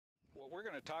we're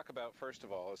going to talk about, first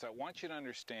of all, is I want you to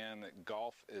understand that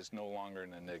golf is no longer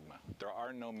an enigma. There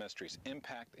are no mysteries.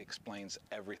 Impact explains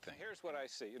everything. Here's what I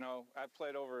see. You know, I've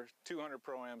played over 200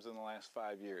 Pro-Ams in the last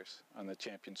 5 years on the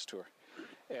Champions Tour.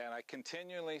 And I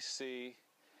continually see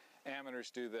amateurs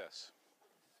do this.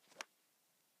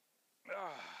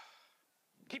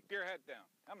 Keep your head down.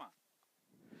 Come on.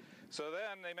 So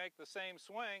then they make the same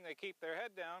swing. They keep their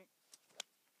head down.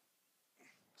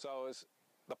 So is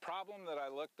the problem that I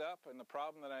looked up and the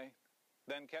problem that I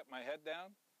then kept my head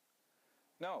down?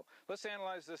 No. Let's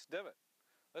analyze this divot.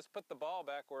 Let's put the ball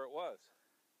back where it was.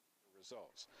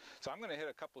 Results. So I'm going to hit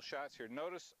a couple shots here.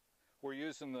 Notice we're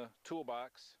using the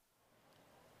toolbox.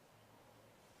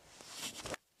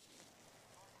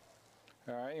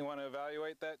 All right, you want to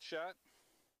evaluate that shot?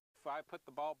 If I put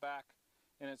the ball back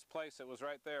in its place, it was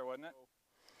right there, wasn't it?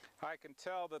 I can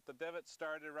tell that the divot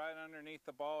started right underneath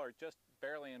the ball or just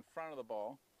barely in front of the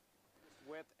ball.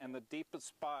 Width and the deepest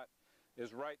spot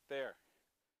is right there.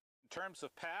 In terms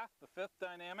of path, the fifth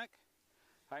dynamic,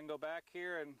 I can go back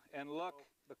here and look.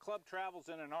 The club travels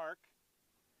in an arc,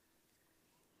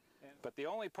 but the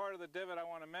only part of the divot I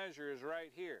want to measure is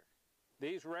right here.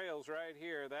 These rails right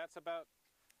here, that's about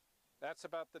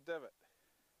the divot.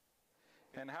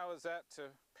 And how is that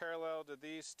parallel to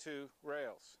these two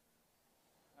rails?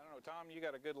 I don't know, Tom, you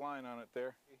got a good line on it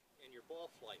there. And your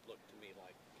ball flight looked to me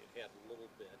like it had a little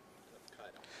bit of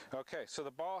cut. Okay, so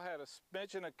the ball had a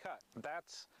smidgen of cut.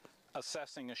 That's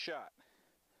assessing a shot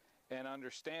and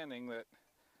understanding that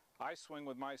I swing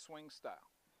with my swing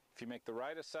style. If you make the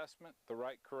right assessment, the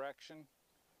right correction,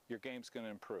 your game's going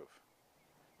to improve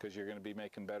because you're going to be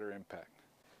making better impact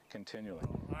continually.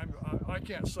 I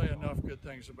can't say enough good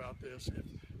things about this.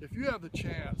 If you have the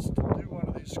chance to do one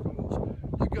of these schools,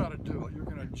 you got to do it. You're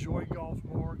going to enjoy golf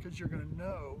more because you're going to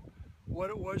know what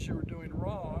it was you were doing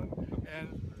wrong,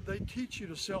 and they teach you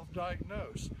to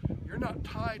self-diagnose. You're not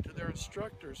tied to their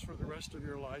instructors for the rest of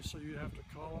your life, so you have to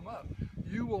call them up.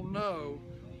 You will know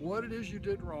what it is you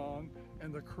did wrong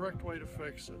and the correct way to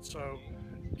fix it. So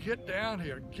get down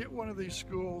here, get one of these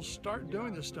schools, start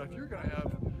doing this stuff. You're going to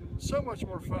have so much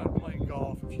more fun playing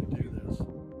golf if you